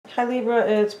Hi Libra,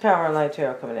 it's Power and Light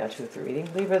Tarot coming at you with the reading.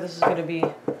 Libra, this is going to be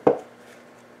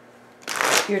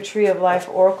your Tree of Life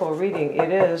Oracle reading.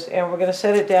 It is, and we're going to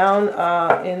set it down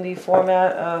in the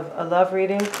format of a love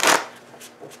reading.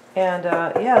 And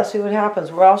yeah, let's see what happens.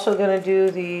 We're also going to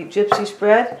do the Gypsy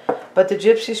spread, but the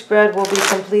Gypsy spread will be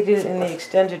completed in the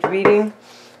extended reading,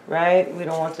 right? We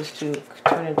don't want this to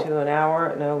turn into an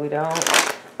hour. No, we don't.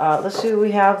 Let's see what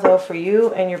we have, though, for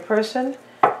you and your person.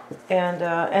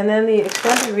 And then the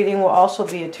extended reading will also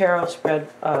be a tarot spread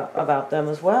about them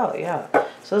as well, yeah.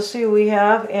 So let's see what we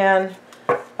have. And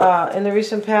in the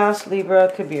recent past,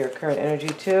 Libra, could be your current energy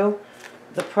too.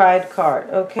 The Pride card.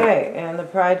 Okay, and the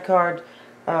Pride card,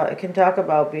 it can talk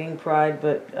about being proud,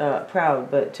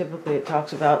 but typically it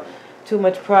talks about too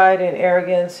much pride and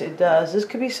arrogance. It does. This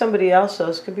could be somebody else, so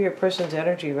this could be your person's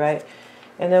energy, right?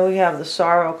 And then we have the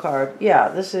Sorrow card. Yeah,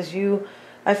 this is you.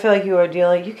 I feel like you are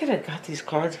dealing, you could have got these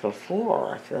cards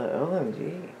before. I feel like,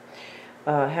 OMG.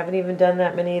 Haven't even done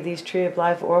that many of these Tree of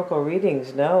Life Oracle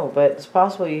readings, no, but it's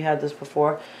possible you had this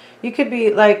before. You could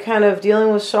be like kind of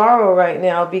dealing with sorrow right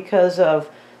now because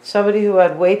of somebody who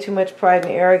had way too much pride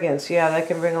and arrogance. Yeah, that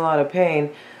can bring a lot of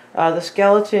pain. The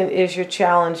Skeleton is your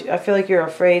challenge. I feel like you're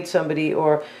afraid somebody,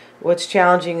 or what's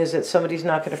challenging is that somebody's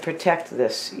not going to protect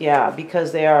this. Yeah,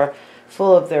 because they are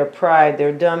full of their pride,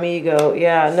 their dumb ego.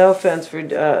 Yeah, no offense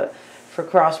for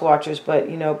cross watchers, but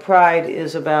you know, pride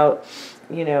is about,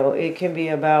 you know, it can be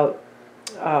about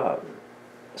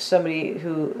somebody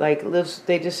who like lives,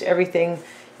 they just, everything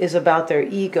is about their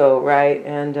ego, right?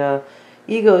 And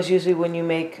ego is usually when you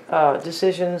make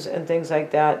decisions and things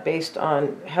like that based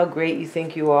on how great you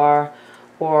think you are,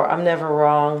 or I'm never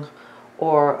wrong,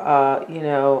 or you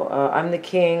know, I'm the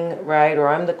king, right? Or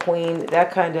I'm the queen, that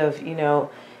kind of, you know,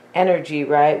 energy,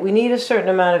 right? We need a certain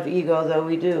amount of ego, though,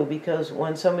 we do, because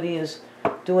when somebody is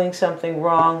doing something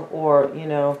wrong, or, you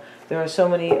know, there are so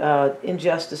many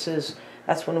injustices,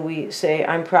 that's when we say,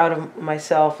 I'm proud of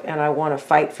myself and I want to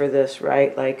fight for this,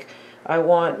 right? Like, I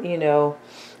want, you know,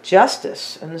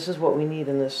 justice, and this is what we need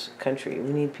in this country.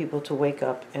 We need people to wake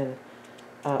up and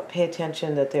pay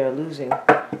attention that they are losing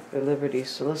their liberties.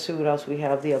 So let's see what else we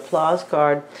have. The Applause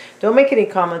card. Don't make any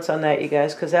comments on that, you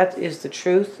guys, because that is the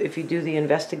truth. If you do the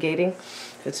investigating,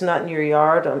 if it's not in your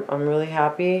yard, I'm really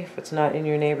happy. If it's not in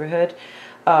your neighborhood,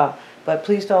 but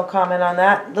please don't comment on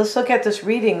that. Let's look at this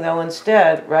reading, though,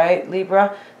 instead, right,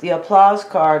 Libra? The Applause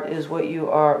card is what you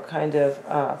are kind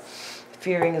of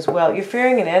fearing as well. You're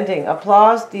fearing an ending.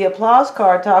 Applause. The Applause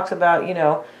card talks about, you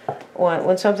know,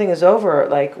 when something is over,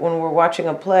 like when we're watching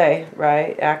a play,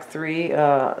 right? Act 3,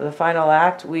 the final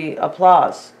act, we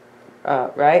applause,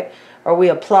 right? Or we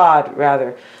applaud,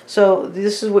 rather. So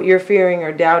this is what you're fearing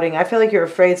or doubting. I feel like you're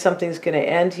afraid something's going to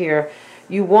end here.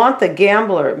 You want the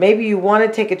gambler. Maybe you want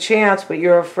to take a chance, but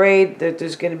you're afraid that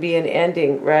there's going to be an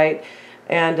ending, right?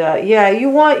 And yeah, you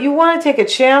want to take a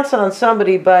chance on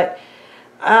somebody, but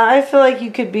I feel like you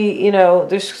could be, you know,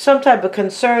 there's some type of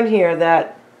concern here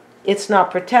that it's not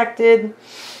protected,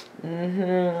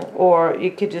 or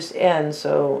it could just end.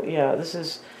 So yeah, this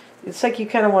is, it's like you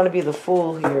kind of want to be the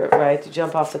fool here, right? To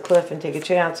jump off the cliff and take a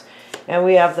chance. And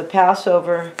we have the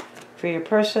Passover for your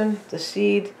person, the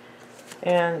Seed,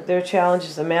 and their challenge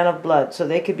is the Man of Blood. So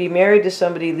they could be married to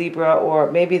somebody, Libra,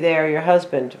 or maybe they are your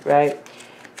husband, right?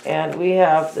 And we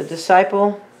have the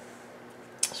Disciple.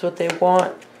 That's what they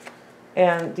want.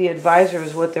 And the Advisor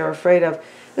is what they're afraid of.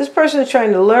 This person is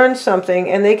trying to learn something,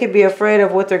 and they could be afraid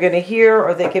of what they're going to hear,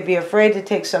 or they could be afraid to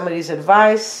take somebody's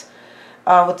advice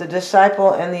with the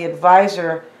Disciple and the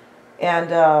Advisor. And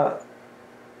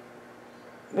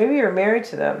maybe you're married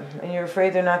to them, and you're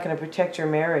afraid they're not going to protect your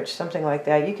marriage, something like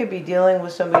that. You could be dealing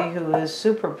with somebody who is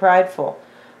super prideful,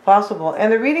 possible.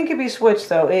 And the reading could be switched,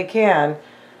 though. It can.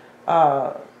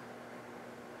 Wow.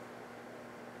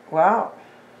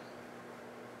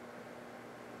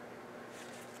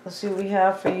 Let's see what we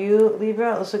have for you,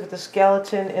 Libra. Let's look at the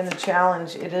Skeleton in the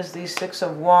challenge. It is the Six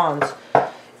of Wands.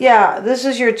 Yeah, this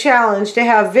is your challenge to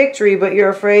have victory, but you're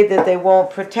afraid that they won't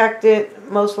protect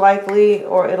it, most likely,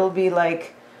 or it'll be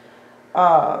like,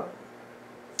 yeah,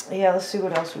 let's see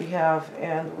what else we have.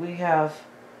 And we have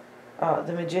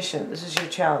the Magician. This is your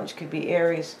challenge. Could be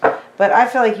Aries. But I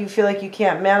feel like you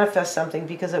can't manifest something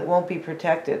because it won't be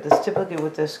protected. That's typically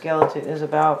what this Skeleton is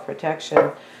about,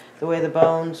 protection. The way the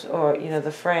bones, or, you know,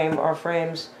 the frame, our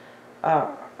frames,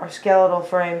 our skeletal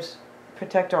frames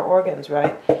protect our organs,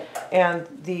 right? And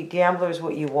the Gambler is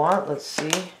what you want. Let's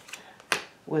see.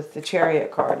 With the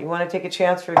Chariot card. You want to take a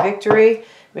chance for victory.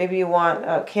 Maybe you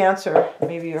want Cancer.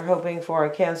 Maybe you're hoping for a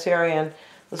Cancerian.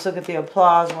 Let's look at the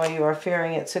Applause while you are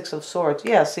fearing it. Six of Swords.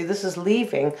 Yeah, see, this is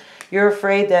leaving. You're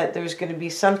afraid that there's going to be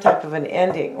some type of an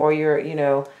ending, or you're, you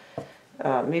know,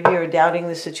 Maybe you're doubting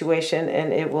the situation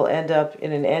and it will end up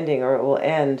in an ending, or it will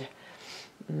end.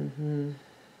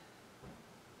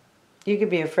 You could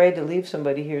be afraid to leave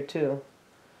somebody here too.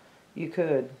 You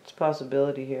could. It's a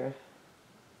possibility here.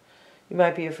 You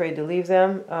might be afraid to leave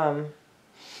them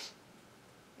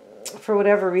for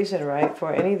whatever reason, right?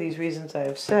 For any of these reasons I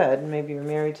have said. Maybe you're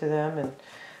married to them. And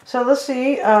so let's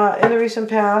see. In the recent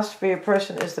past, for your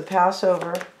person, is the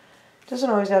Passover. It doesn't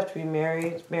always have to be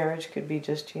married. Marriage could be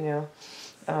just, you know,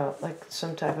 like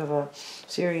some type of a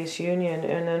serious union.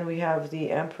 And then we have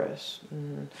the Empress.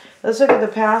 Let's look at the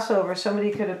Passover.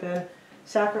 Somebody could have been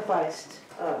sacrificed,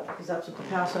 because that's what the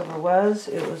Passover was.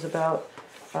 It was about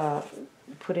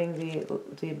putting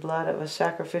the blood of a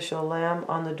sacrificial lamb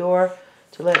on the door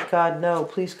to let God know,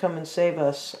 please come and save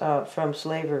us from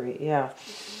slavery. Yeah.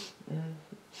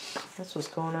 That's what's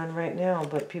going on right now,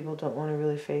 but people don't want to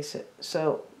really face it.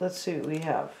 So let's see what we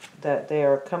have. That they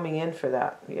are coming in for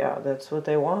that. Yeah, that's what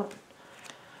they want.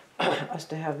 Us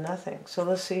to have nothing. So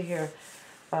let's see here.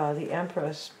 The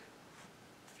Empress.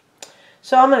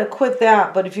 So I'm going to quit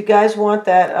that, but if you guys want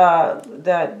that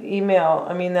that email,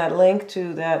 I mean that link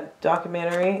to that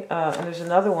documentary, and there's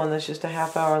another one that's just a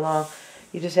half hour long,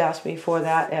 you just ask me for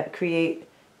that at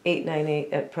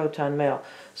create898@protonmail.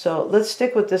 So let's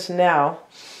stick with this now,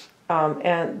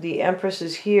 and the Empress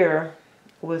is here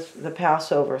with the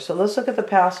Passover. So let's look at the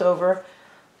Passover,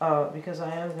 because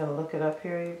I am going to look it up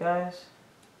here, you guys.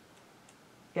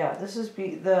 Yeah, this is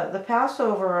the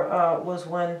Passover was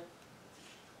when.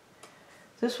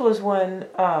 This was when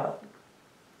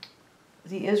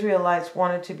the Israelites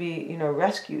wanted to be, you know,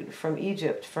 rescued from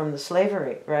Egypt, from the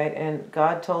slavery, right? And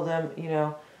God told them, you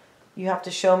know, you have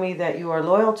to show me that you are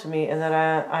loyal to me and that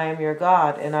I am your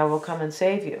God and I will come and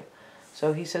save you.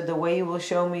 So he said the way you will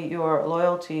show me your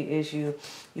loyalty is you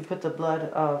put the blood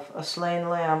of a slain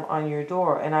lamb on your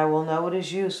door and I will know it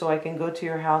is you so I can go to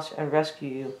your house and rescue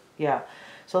you. Yeah.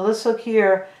 So let's look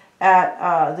here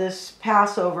at this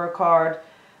Passover card.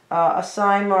 A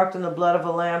sign marked in the blood of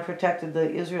a lamb protected the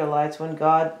Israelites when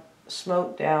God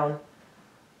smote down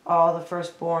all the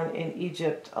firstborn in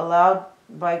Egypt. Allowed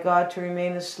by God to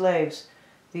remain as slaves,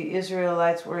 the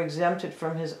Israelites were exempted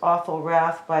from his awful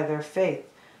wrath by their faith,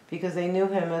 because they knew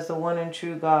him as the one and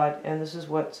true God, and this is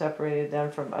what separated them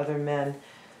from other men.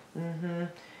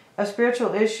 A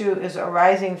spiritual issue is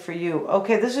arising for you.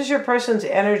 Okay, this is your person's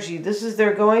energy.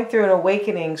 They're going through an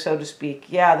awakening, so to speak.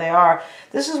 Yeah, they are.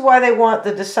 This is why they want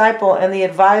the disciple and the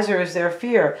advisor is their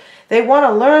fear. They want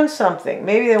to learn something.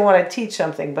 Maybe they want to teach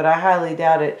something, but I highly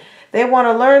doubt it. They want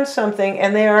to learn something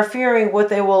and they are fearing what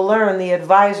they will learn, the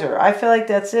advisor. I feel like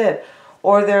that's it.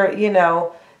 Or they're, you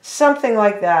know, something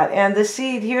like that. And the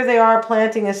seed, here they are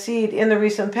planting a seed. In the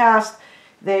recent past,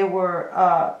 they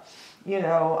were... you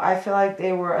know, I feel like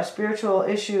a spiritual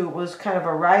issue was kind of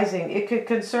arising. It could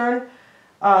concern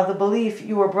the belief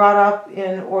you were brought up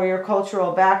in or your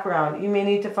cultural background. You may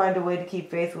need to find a way to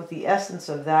keep faith with the essence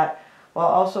of that while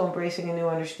also embracing a new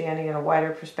understanding and a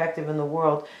wider perspective in the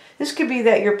world. This could be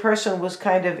that your person was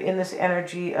kind of in this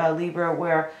energy, Libra,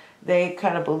 where they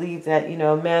kind of believe that, you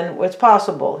know, men, it's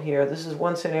possible here. This is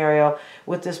one scenario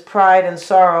with this pride and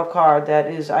sorrow card that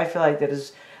is, I feel like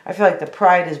the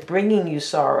pride is bringing you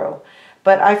sorrow.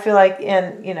 But I feel like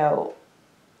you know,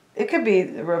 it could be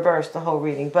reversed, the whole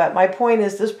reading. But my point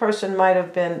is this person might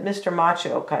have been Mr.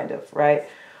 Macho, kind of, right?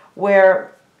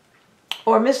 Or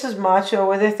Mrs. Macho,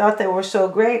 where they thought they were so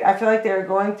great. I feel like they were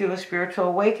going through a spiritual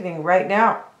awakening right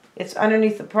now. It's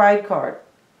underneath the pride card,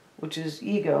 which is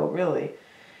ego, really.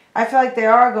 I feel like they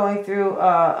are going through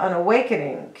an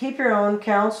awakening. Keep your own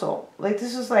counsel. Like,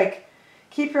 this is like...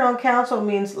 Keep your own counsel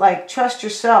means like trust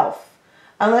yourself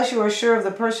unless you are sure of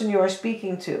the person you are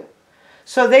speaking to.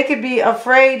 So they could be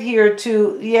afraid here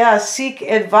to, yeah, seek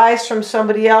advice from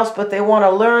somebody else, but they want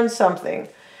to learn something.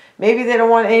 Maybe they don't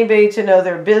want anybody to know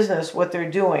their business, what they're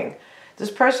doing.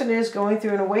 This person is going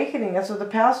through an awakening. That's what the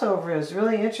Passover is.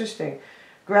 Really interesting.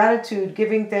 Gratitude,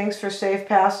 giving thanks for safe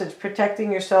passage,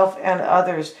 protecting yourself and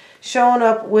others. Showing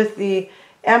up with the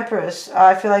Empress,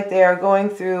 I feel like they are going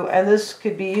through, and this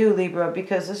could be you, Libra,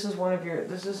 because this is one of your,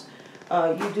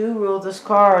 you do rule this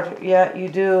card. Yeah, you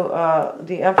do.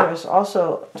 The Empress,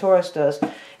 also Taurus does.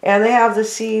 And they have the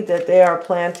seed that they are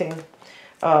planting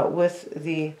with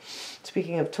the,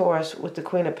 speaking of Taurus, with the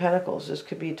Queen of Pentacles. This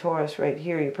could be Taurus right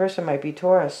here. Your person might be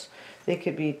Taurus. They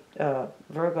could be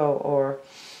Virgo or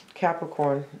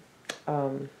Capricorn.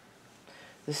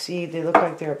 The seed, they look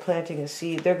like they're planting a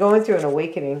seed. They're going through an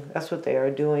awakening. That's what they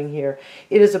are doing here.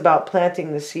 It is about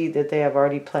planting the seed that they have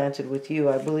already planted with you,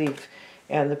 I believe.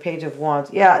 and the Page of Wands.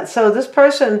 Yeah, so this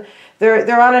person,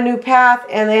 they're on a new path,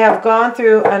 and they have gone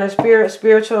through a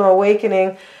spiritual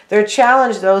awakening. Their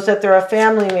challenge, though, is that they're a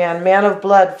family man, man of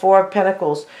blood, Four of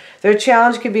Pentacles. Their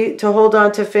challenge could be to hold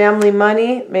on to family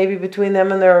money, maybe between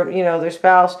them and their, their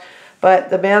spouse. But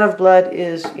the man of blood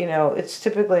is, it's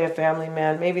typically a family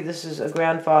man. Maybe this is a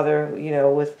grandfather,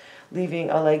 with leaving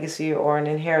a legacy or an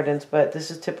inheritance, but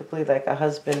this is typically like a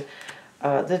husband.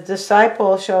 The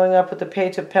disciple showing up with the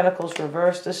Page of Pentacles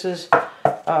reversed. This is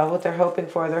what they're hoping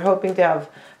for. They're hoping to have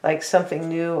like something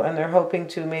new, and they're hoping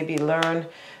to maybe learn.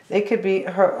 They could be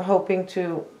hoping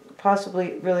to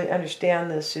possibly really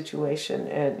understand this situation,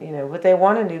 and but they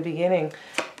want a new beginning.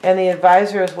 And the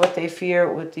advisor is what they fear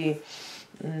with the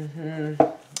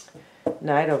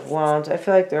Knight of Wands. I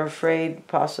feel like they're afraid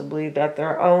possibly that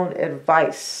their own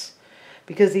advice,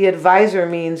 because the advisor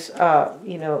means,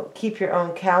 keep your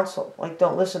own counsel. Like,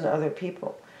 don't listen to other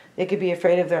people. They could be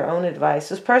afraid of their own advice.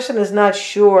 This person is not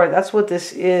sure. That's what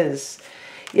this is.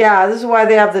 Yeah, this is why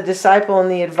they have the disciple and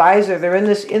the advisor. They're in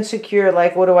this insecure,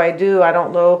 like, what do? I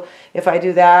don't know if I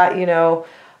do that,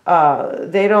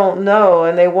 They don't know,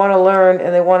 and they want to learn,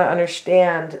 and they want to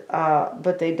understand,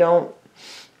 but they don't,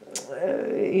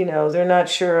 they're not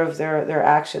sure of their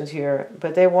actions here.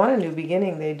 But they want a new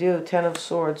beginning. They do. Ten of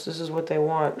Swords. This is what they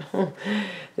want.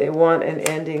 They want an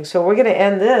ending. So we're going to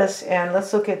end this, and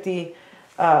let's look at the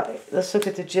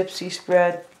Gypsy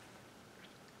spread.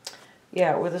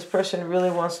 Yeah, where this person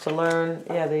really wants to learn.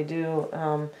 Yeah, they do.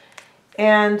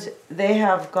 And they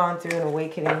have gone through an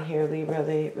awakening here, Libra.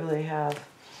 They really have.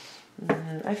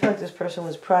 I feel like this person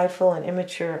was prideful and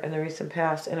immature in the recent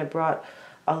past, and it brought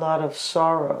a lot of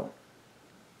sorrow.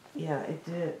 Yeah, it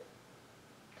did.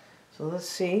 So let's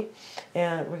see.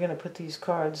 And we're going to put these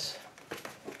cards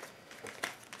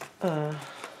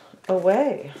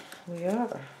away. We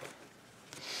are.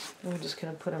 And we're just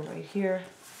going to put them right here.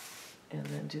 And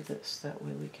then do this. That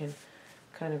way we can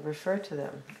kind of refer to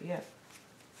them. Yeah.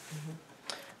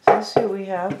 So let's see what we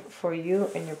have for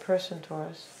you and your person,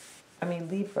 Taurus. I mean,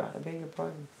 Libra. I beg your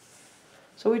pardon.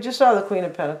 So we just saw the Queen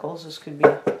of Pentacles. This could be...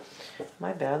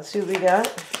 My bad. Let's see what we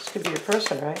got. This could be your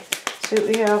person, right? Let's see what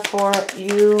we have for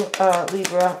you,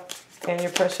 Libra, and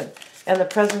your person. And the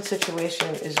present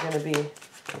situation is going to be...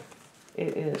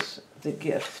 It is the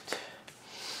gift.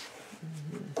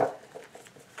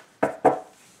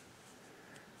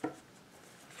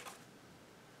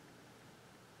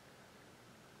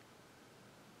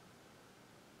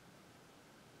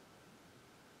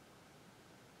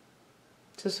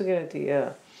 Just looking at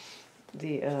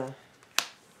the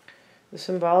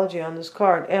symbology on this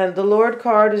card. And the Lord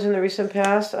card is in the recent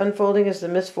past, unfolding as the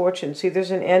misfortune. See, there's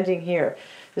an ending here.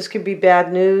 This could be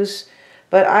bad news,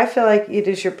 but I feel like it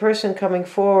is your person coming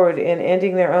forward and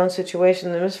ending their own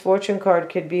situation. The misfortune card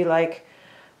could be like,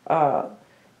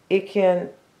 it can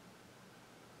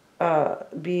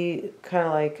be kind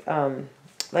of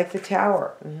like the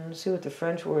Tower. Let's see what the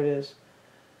French word is.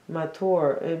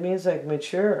 Mature. It means like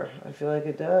mature. I feel like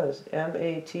it does.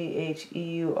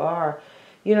 M-A-T-H-E-U-R.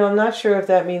 I'm not sure if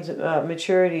that means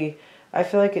maturity. I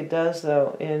feel like it does,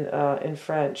 though, in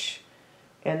French.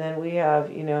 And then we have,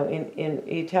 in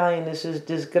Italian, this is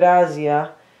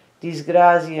disgrazia,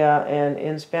 and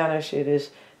in Spanish it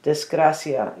is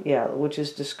desgracia, yeah, which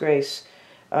is disgrace,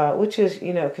 which is,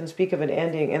 can speak of an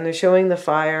ending. And they're showing the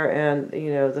fire, and,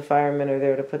 the firemen are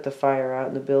there to put the fire out,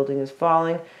 and the building is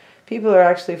falling. People are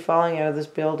actually falling out of this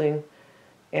building,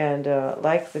 and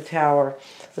like the Tower.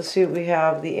 Let's see what we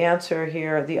have. The answer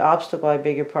here, the obstacle, I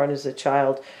beg your pardon, is the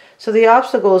child. So the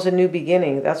obstacle is a new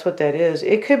beginning. That's what that is.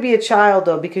 It could be a child,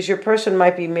 though, because your person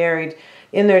might be married.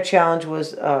 In their challenge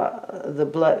was the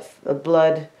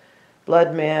blood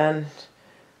man,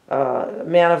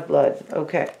 man of blood.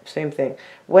 Okay, same thing.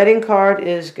 Wedding card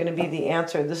is going to be the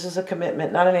answer. This is a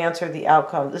commitment, not an answer, the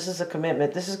outcome. This is a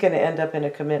commitment. This is going to end up in a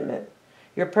commitment.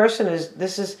 Your person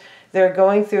they're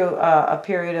going through a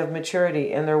period of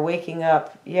maturity, and they're waking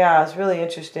up. Yeah, it's really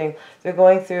interesting. They're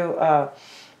going through an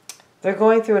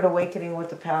awakening with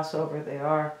the Passover. They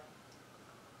are.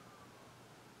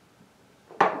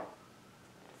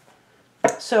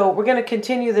 So we're going to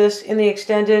continue this in the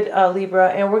extended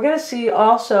Libra, and we're going to see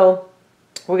also,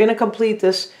 we're going to complete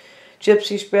this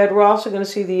Gypsy spread. We're also going to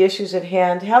see the issues at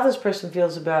hand, how this person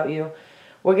feels about you.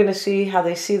 We're going to see how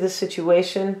they see the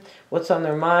situation, what's on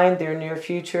their mind, their near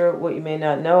future, what you may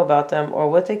not know about them,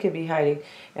 or what they could be hiding,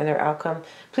 and their outcome.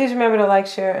 Please remember to like,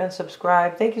 share, and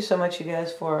subscribe. Thank you so much, you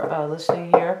guys, for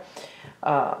listening here.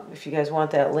 If you guys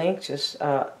want that link, just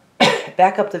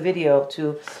back up the video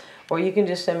to, or you can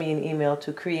just send me an email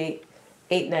to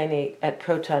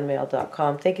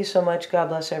create898@protonmail.com. Thank you so much. God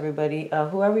bless everybody.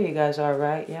 Whoever you guys are,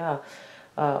 right? Yeah.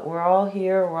 We're all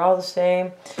here. We're all the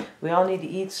same. We all need to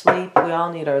eat, sleep. We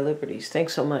all need our liberties.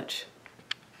 Thanks so much.